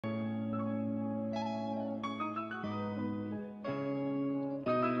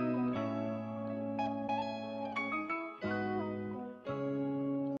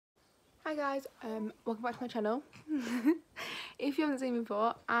Hi guys, welcome back to my channel. If you haven't seen me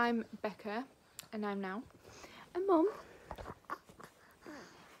before, I'm Becca and I'm now a mum.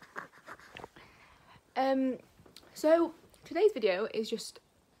 So today's video is just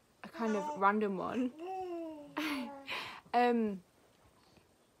a kind of random one.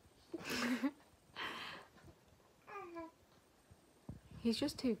 He's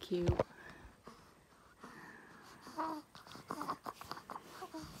just too cute.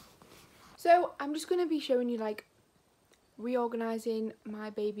 So I'm just going to be showing you like reorganising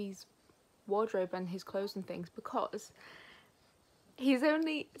my baby's wardrobe and his clothes and things, because he's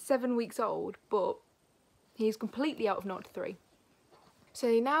only 7 weeks old but he's completely out of 0 to 3.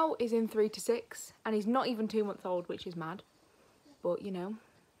 So he now is in 3 to 6 and he's not even 2 months old, which is mad, but you know.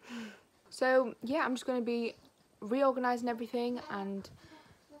 So yeah, I'm just going to be reorganising everything and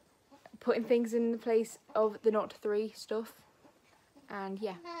putting things in the place of the 0 to 3 stuff, and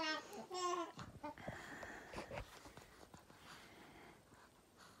yeah.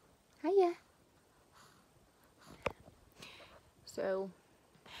 Hiya. So,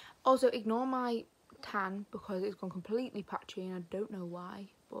 also ignore my tan because it's gone completely patchy and I don't know why,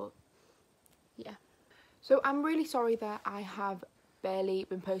 but yeah. So I'm really sorry that I have barely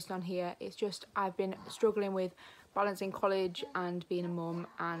been posting on here. It's just I've been struggling with balancing college and being a mum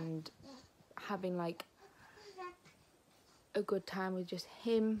and having like a good time with just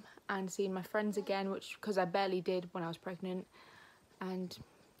him and seeing my friends again, which because I barely did when I was pregnant. And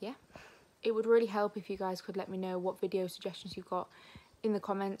yeah, it would really help if you guys could let me know what video suggestions you've got in the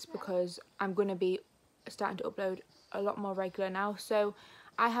comments, because I'm going to be starting to upload a lot more regular now. So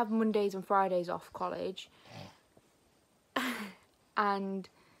I have Mondays and Fridays off college and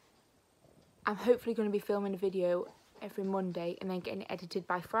I'm hopefully going to be filming a video every Monday and then getting it edited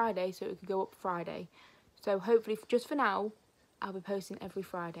by Friday so it could go up Friday. So hopefully, just for now, I'll be posting every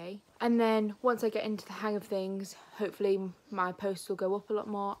Friday, and then once I get into the hang of things, hopefully my posts will go up a lot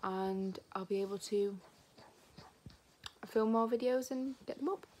more and I'll be able to film more videos and get them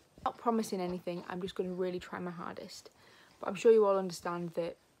up. Not promising anything, I'm just going to really try my hardest, but I'm sure you all understand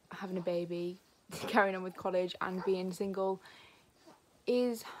that having a baby, carrying on with college and being single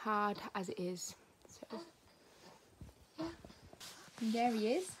is hard as it is. So yeah, and there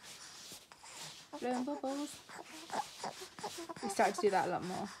he is, blowing bubbles. We started to do that a lot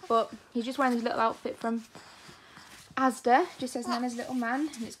more, but he's just wearing his little outfit from Asda, just says Nana's little man,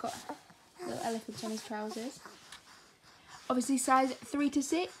 and it's got little elephants on his trousers. Obviously size 3 to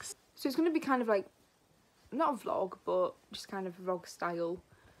 6, so it's going to be kind of like, not a vlog, but just kind of vlog style.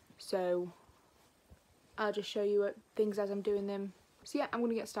 So I'll just show you things as I'm doing them. So yeah, I'm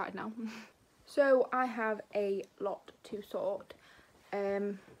going to get started now. So I have a lot to sort.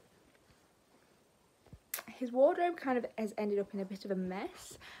 His wardrobe kind of has ended up in a bit of a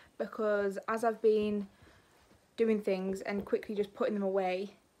mess, because as I've been doing things and quickly just putting them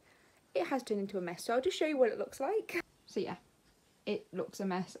away, it has turned into a mess. So I'll just show you what it looks like. So yeah, it looks a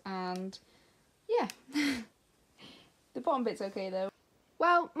mess, and yeah. The bottom bit's okay though.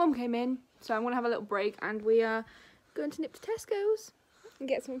 Well, Mum came in, so I'm going to have a little break and we are going to nip to Tesco's and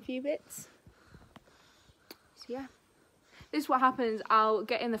get some few bits. So yeah, this is what happens. I'll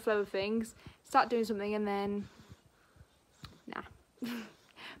get in the flow of things, start doing something, and then nah.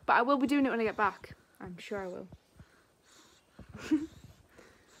 But I will be doing it when I get back. I'm sure I will.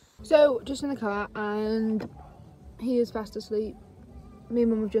 So just in the car and he is fast asleep. Me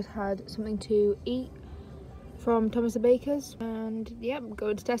and Mum have just had something to eat from Thomas the Baker's, and yeah, I'm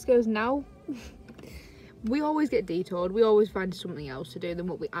going to Tesco's now. We always get detoured. We always find something else to do than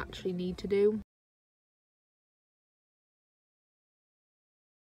what we actually need to do.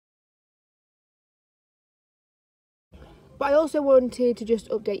 But I also wanted to just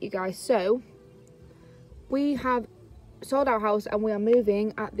update you guys. So we have sold our house and we are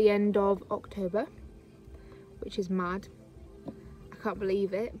moving at the end of October, which is mad. I can't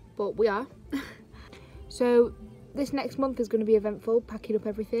believe it, but we are. So this next month is going to be eventful, packing up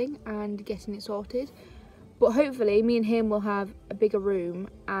everything and getting it sorted. But hopefully me and him will have a bigger room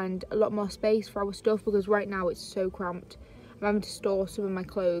and a lot more space for our stuff, because right now it's so cramped. I'm having to store some of my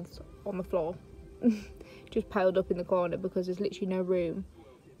clothes on the floor. Just piled up in the corner because there's literally no room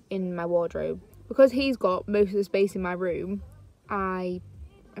in my wardrobe. Because he's got most of the space in my room, I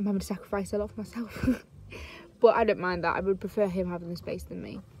am having to sacrifice a lot for myself. But I don't mind that. I would prefer him having the space than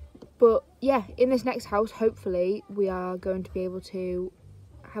me. But yeah, in this next house, hopefully we are going to be able to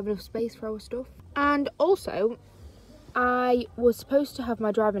have enough space for our stuff. And also, I was supposed to have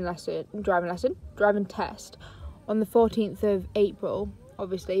my driving test on the 14th of April,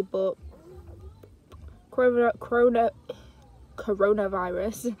 obviously, but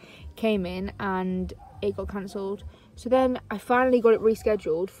coronavirus came in and it got cancelled. So then I finally got it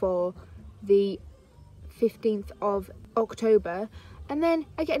rescheduled for the 15th of October, and then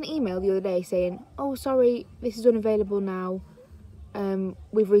I get an email the other day saying, oh sorry, this is unavailable now,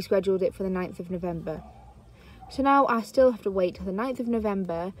 we've rescheduled it for the 9th of November. So now I still have to wait till the 9th of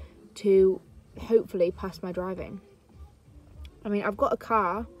November to hopefully pass my driving. I mean, I've got a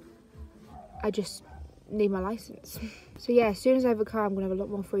car, I just need my licence. So yeah, as soon as I have a car, I'm going to have a lot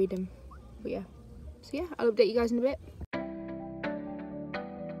more freedom. But yeah, so yeah, I'll update you guys in a bit.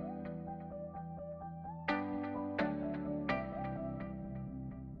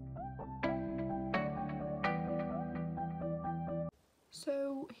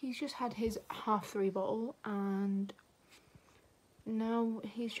 So he's just had his 3:30 bottle, and now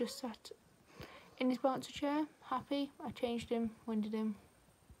he's just sat in his bouncer chair, happy. I changed him, winded him,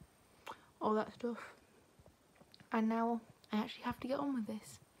 all that stuff. And now I actually have to get on with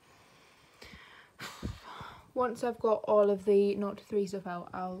this. Once I've got all of the 0 to 3 stuff out,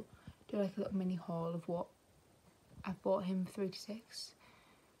 I'll do like a little mini haul of what I've bought him 3 to 6.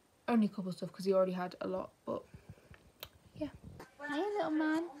 Only a couple of stuff because he already had a lot, but yeah. Hiya, little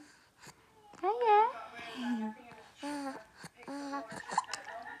man. Hiya.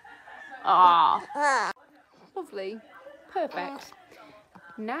 Ah, lovely, perfect.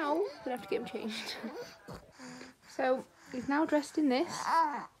 Now we're gonna have to get him changed. So he's now dressed in this,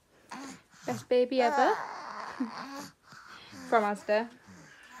 best baby ever from Asda,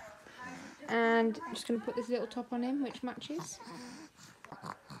 and I'm just gonna put this little top on him which matches.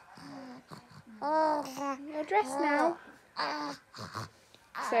 You're dressed now.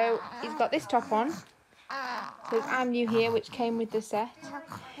 So he's got this top on. So I'm new here, which came with the set.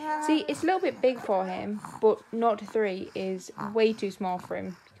 See, it's a little bit big for him, but 0 to 3 is way too small for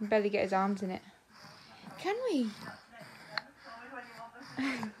him. He can barely get his arms in it. Can we?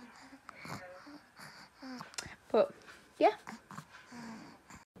 But yeah.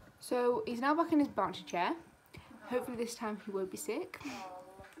 So he's now back in his bouncer chair. Hopefully this time he won't be sick.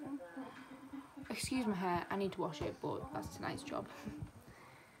 Excuse my hair, I need to wash it, but that's tonight's job.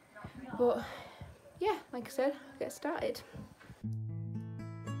 But yeah, like I said, get started.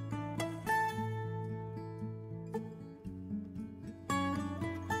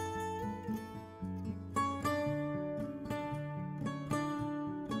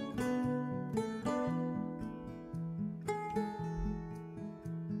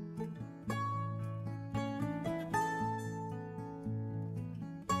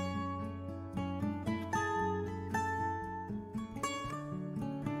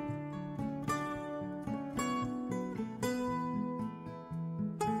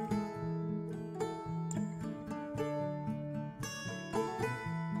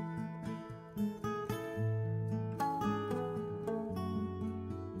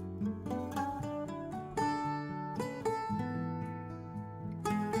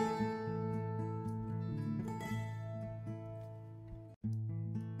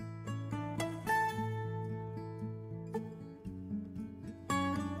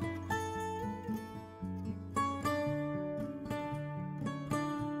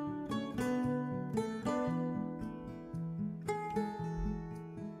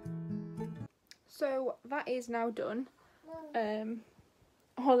 So that is now done.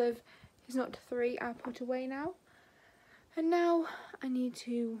 All of his 0 to 3 are put away now. And now I need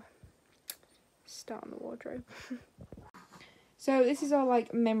to start on the wardrobe. So this is all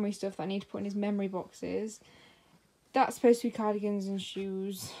like memory stuff that I need to put in his memory boxes. That's supposed to be cardigans and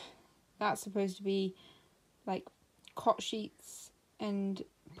shoes. That's supposed to be like cot sheets and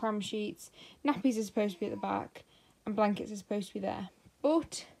pram sheets. Nappies are supposed to be at the back and blankets are supposed to be there.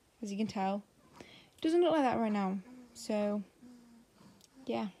 But as you can tell, it doesn't look like that right now. So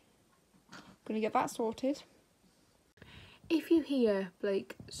yeah, gonna get that sorted. If you hear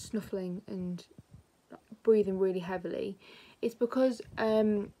Blake snuffling and breathing really heavily, it's because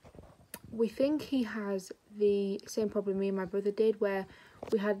we think he has the same problem me and my brother did, where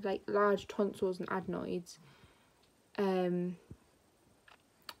we had like large tonsils and adenoids,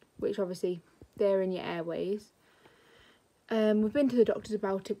 which obviously they're in your airways. We've been to the doctors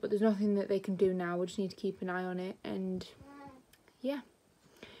about it, but there's nothing that they can do now. We just need to keep an eye on it. And yeah,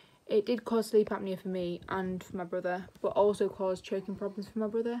 it did cause sleep apnea for me and for my brother, but also caused choking problems for my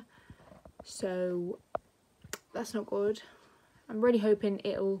brother. So that's not good. I'm really hoping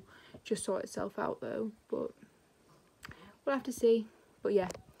it'll just sort itself out though, but we'll have to see. But yeah,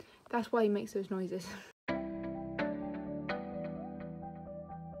 that's why he makes those noises.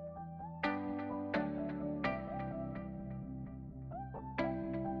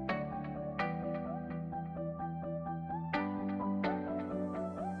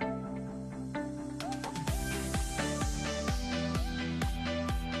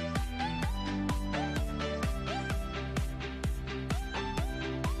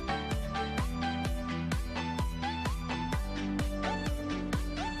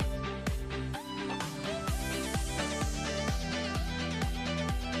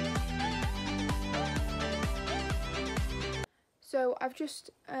 So I've just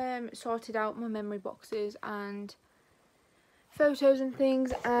sorted out my memory boxes and photos and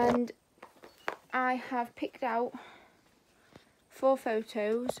things, and I have picked out 4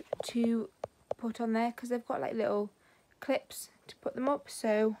 photos to put on there because they've got like little clips to put them up.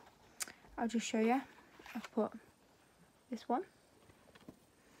 So I'll just show you. I've put this one,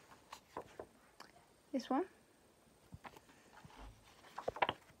 this one,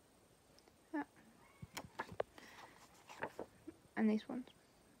 and these ones.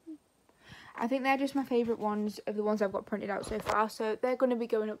 I think they're just my favourite ones of the ones I've got printed out so far, so they're going to be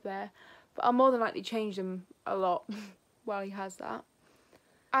going up there, but I'll more than likely change them a lot while he has that.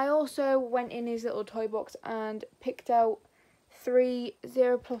 I also went in his little toy box and picked out 3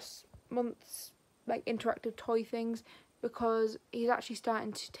 0+ months like interactive toy things, because he's actually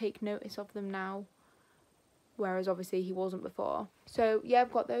starting to take notice of them now, whereas obviously he wasn't before. So yeah,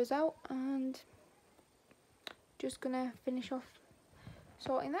 I've got those out and just gonna finish off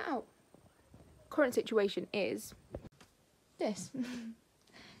sorting that out. Current situation is this.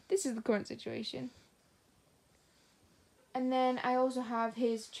 This is the current situation. And then I also have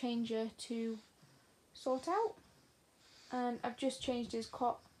his changer to sort out, and I've just changed his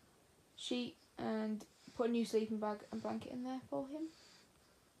cot sheet and put a new sleeping bag and blanket in there for him.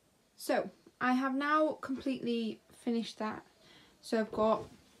 So I have now completely finished that. So I've got,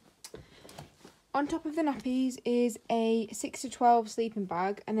 on top of the nappies is a 6 to 12 sleeping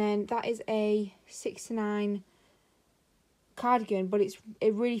bag, and then that is a 6 to 9 cardigan, but it's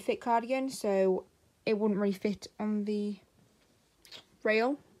a really thick cardigan, so it wouldn't really fit on the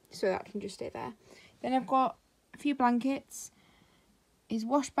rail, so that can just stay there. Then I've got a few blankets, his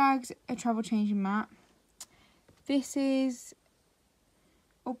wash bags, a travel changing mat. This is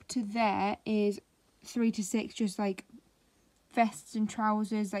up to there is 3 to 6, just like vests and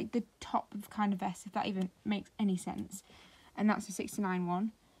trousers, like the top of kind of vest, if that even makes any sense, and that's a 6 to 9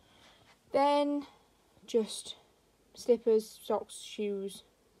 one. Then just slippers, socks, shoes,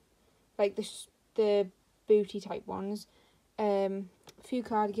 like the booty type ones, a few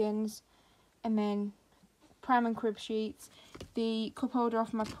cardigans, and then pram and crib sheets, the cup holder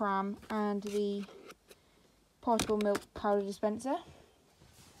off my pram, and the portable milk powder dispenser.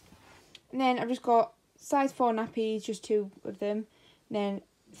 And then I've just got size 4 nappies, just 2 of them, and then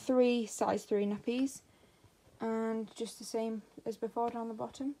 3 size 3 nappies, and just the same as before down the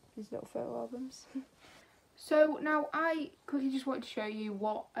bottom, these little photo albums. So now I quickly just wanted to show you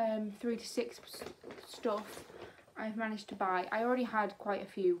what 3 to 6 stuff I've managed to buy. I already had quite a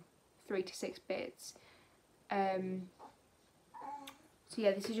few 3 to 6 bits, so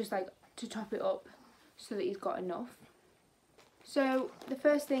yeah, this is just like to top it up so that he's got enough. So the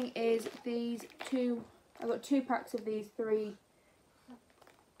first thing is these 2, I've got 2 packs of these 3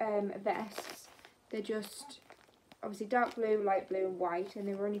 vests. They're just obviously dark blue, light blue and white, and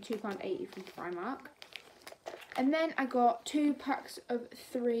they were only £2.80 from Primark. And then I got 2 packs of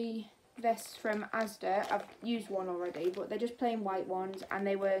 3 vests from Asda. I've used one already, but they're just plain white ones, and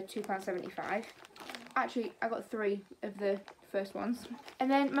they were £2.75. Actually, I got 3 of the first ones.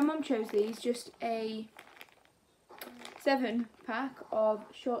 And then my mum chose these, just a 7 pack of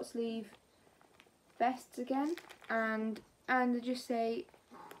short sleeve vests again, and they just say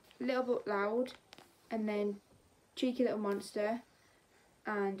little but loud, and then cheeky little monster,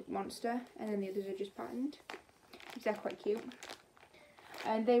 and monster, and then the others are just patterned. They're quite cute,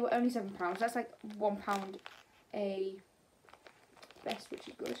 and they were only £7. That's like £1 a vest, which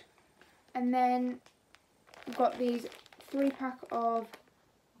is good. And then we've got these 3 pack of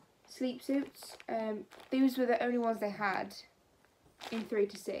sleep suits. These were the only ones they had in 3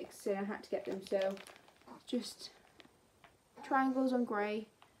 to 6, so I had to get them. So just triangles on grey,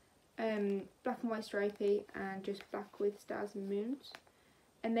 black and white stripy, and just black with stars and moons,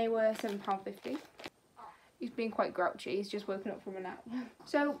 and they were £7.50. He's being quite grouchy, he's just woken up from a nap.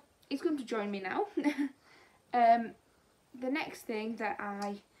 So he's come to join me now. The next thing that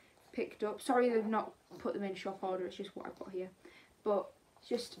I picked up, sorry they've not put them in shop order, it's just what I put here, but it's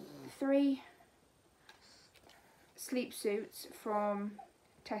just 3 sleep suits from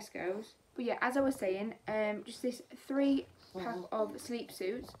Tesco's. But yeah, as I was saying, just this 3 pack of sleep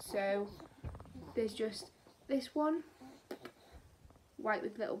suits. So there's just this one, white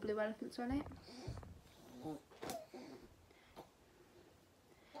with little blue elephants on it.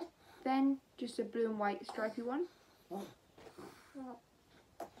 Then just a blue and white stripy one.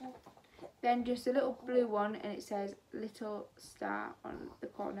 Then just a little blue one, and it says little star on the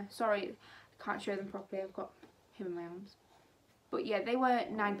corner. Sorry, I can't show them properly, I've got him in my arms. But yeah, they were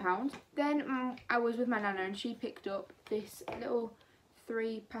 £9. Then I was with my nana, and she picked up this little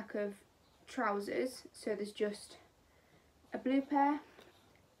 3 pack of trousers. So there's just a blue pair,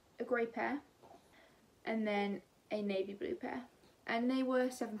 a grey pair, and then a navy blue pair. And they were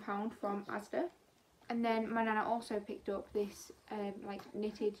 £7 from Asda. And then my nana also picked up this like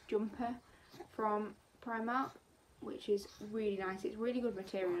knitted jumper from Primark, which is really nice. It's really good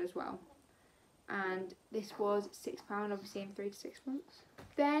material as well. And this was £6, obviously in 3 to 6 months.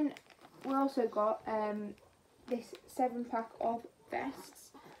 Then we also got this 7-pack of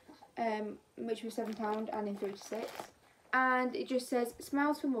vests, which was £7 and in 3 to 6. And it just says,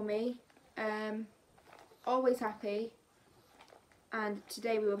 smiles for mummy, always happy, and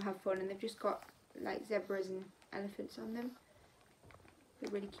today we will have fun. And they've just got like zebras and elephants on them. They're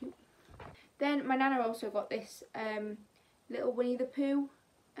really cute. Then my nana also got this little Winnie the Pooh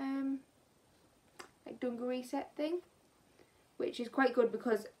like dungaree set thing, which is quite good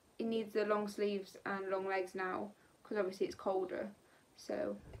because it needs the long sleeves and long legs now, because obviously it's colder.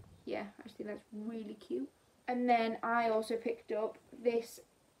 So yeah, I think that's really cute. And then I also picked up this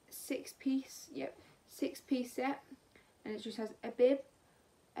 6-piece set, and it just has a bib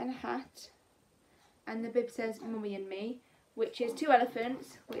and a hat, and the bib says Mummy and Me, which is 2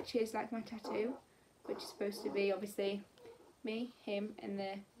 elephants, which is like my tattoo, which is supposed to be obviously me, him, and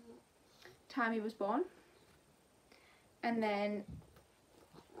the time he was born. And then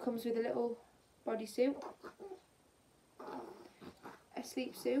comes with a little bodysuit, a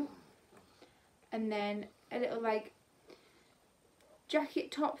sleep suit, and then a little like jacket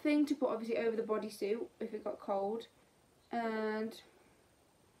top thing to put obviously over the bodysuit if it got cold, and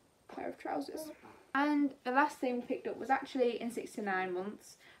a pair of trousers. And the last thing we picked up was actually in 6 to 9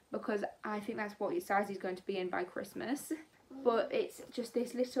 months, because I think that's what his size is going to be in by Christmas. But it's just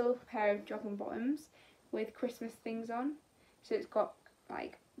this little pair of jogging bottoms with Christmas things on. So it's got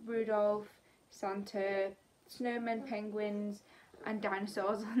like Rudolph, Santa, snowmen, penguins and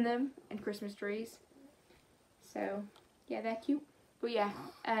dinosaurs on them, and Christmas trees. So yeah, they're cute. But yeah,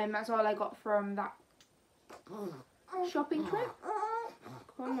 that's all I got from that shopping trip.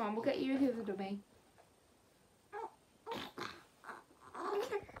 Come on, we'll get you a hoover dummy.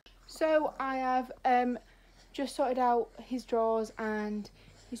 So I have just sorted out his drawers and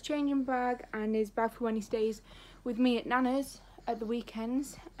his changing bag and his bag for when he stays with me at Nana's at the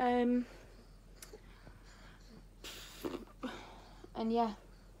weekends. And yeah,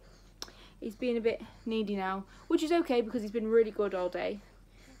 he's being a bit needy now, which is okay because he's been really good all day,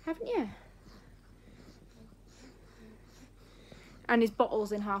 haven't you? And his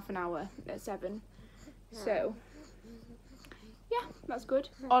bottle's in half an hour at 7, so yeah, that's good.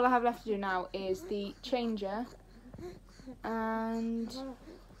 All I have left to do now is the changer, and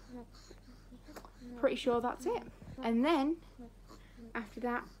pretty sure that's it. And then after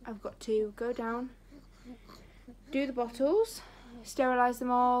that I've got to go down, do the bottles, sterilise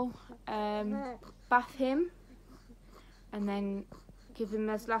them all, bath him, and then give him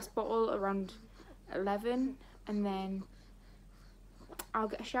his last bottle around 11, and then I'll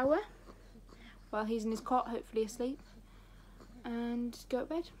get a shower while he's in his cot, hopefully asleep, and go to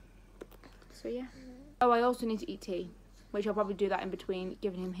bed. So yeah. Oh, I also need to eat tea, which I'll probably do that in between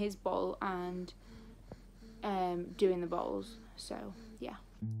giving him his bottle and doing the bottles. So yeah.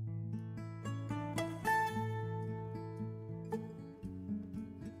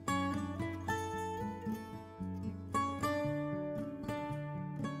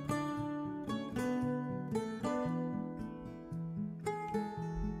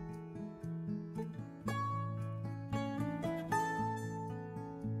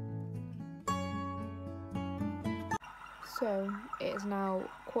 So it is now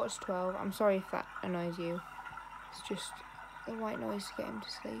 11:45. I'm sorry if that annoys you. It's just the white noise to get him to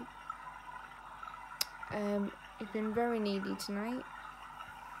sleep. He's been very needy tonight,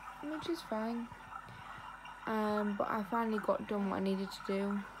 which is fine. But I finally got done what I needed to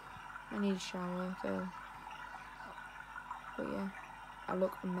do. I need a shower though. But yeah, I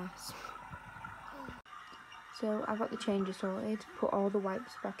look a mess. So I got the changer sorted, put all the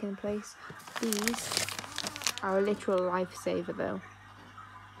wipes back in place. These are a literal lifesaver though,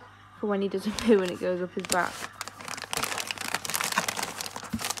 for when he does a poo and it goes up his back.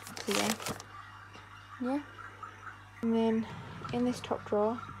 So yeah. And then in this top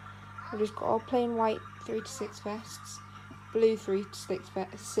drawer I've just got all plain white 3 to 6 vests, blue 3 to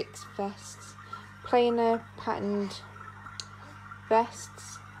 6 vests, plainer patterned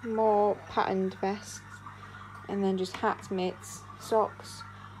vests, more patterned vests, and then just hats, mitts, socks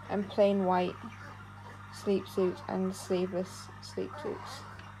and plain white sleep suits and sleeveless sleep suits.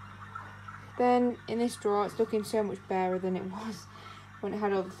 Then in this drawer it's looking so much barer than it was when it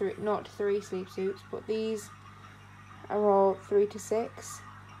had all the not 3 sleep suits, but these are all 3 to 6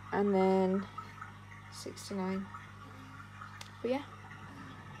 and then 6 to 9. But yeah,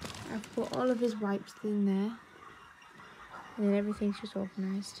 I've put all of his wipes in there, and then everything's just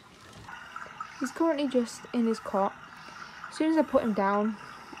organised. He's currently just in his cot. As soon as I put him down,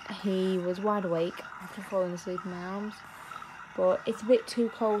 he was wide awake after falling asleep in my arms. But it's a bit too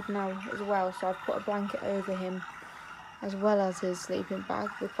cold now as well, so I've put a blanket over him as well as his sleeping bag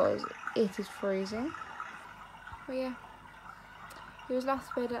because it is freezing. But yeah, he was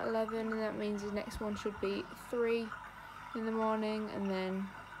last fed at 11, and that means his next one should be 3 in the morning and then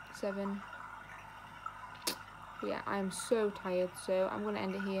 7. But yeah, I am so tired, so I'm going to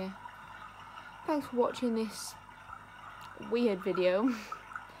end it here. Thanks for watching this weird video.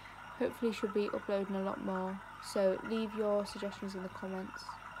 Hopefully should be uploading a lot more, so leave your suggestions in the comments.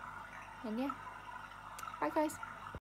 And yeah, bye guys.